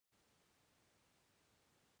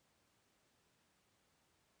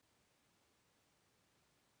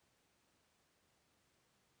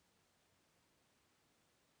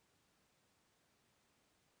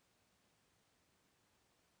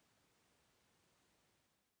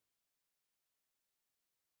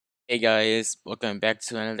Hey guys, welcome back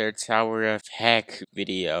to another Tower of Heck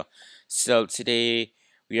video. So today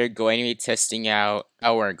we are going to be testing out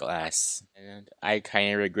Hourglass, and I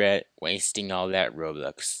kind of regret wasting all that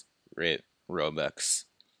Robux. RIP Robux.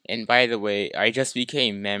 And by the way, I just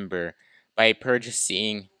became a member by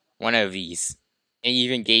purchasing one of these. They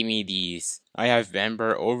even gave me these. I have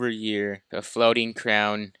member over here, a floating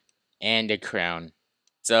crown, and a crown.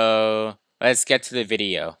 So let's get to the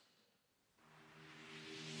video.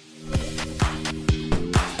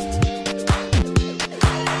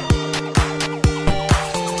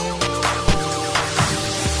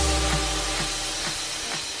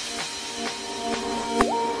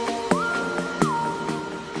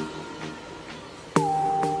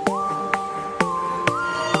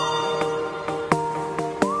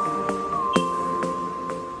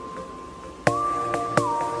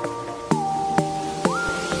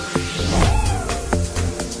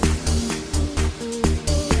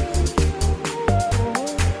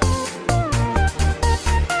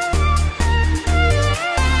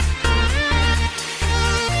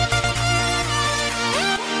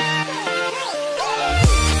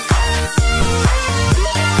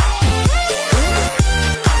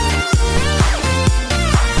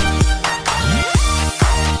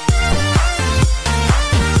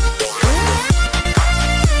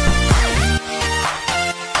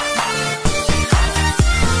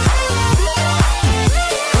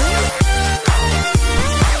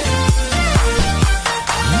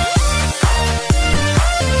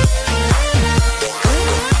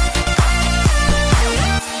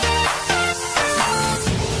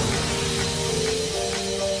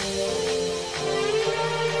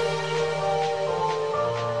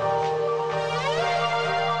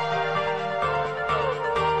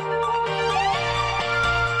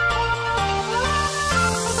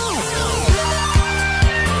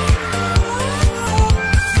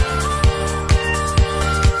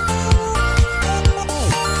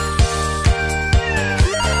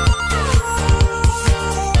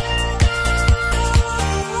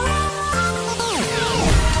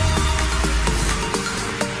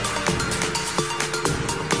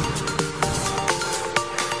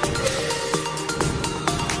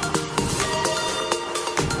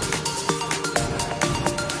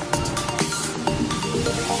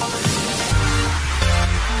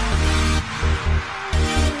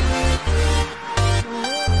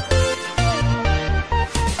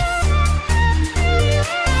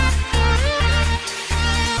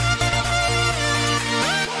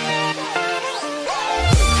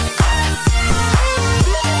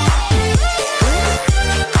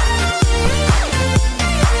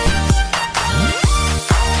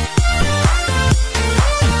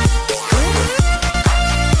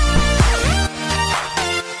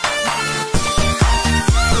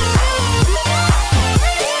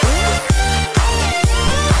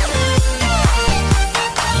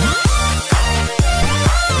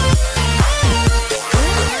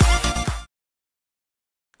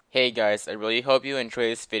 Hey guys, I really hope you enjoy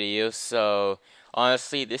this video. So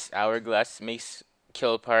honestly, this Hourglass makes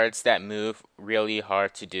kill parts that move really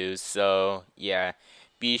hard to do. So yeah,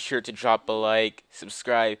 be sure to drop a like,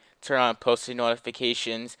 subscribe, turn on post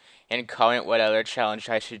notifications, and comment what other challenge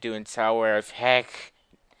I should do in Tower of Heck.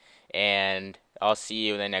 And I'll see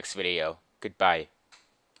you in the next video. Goodbye.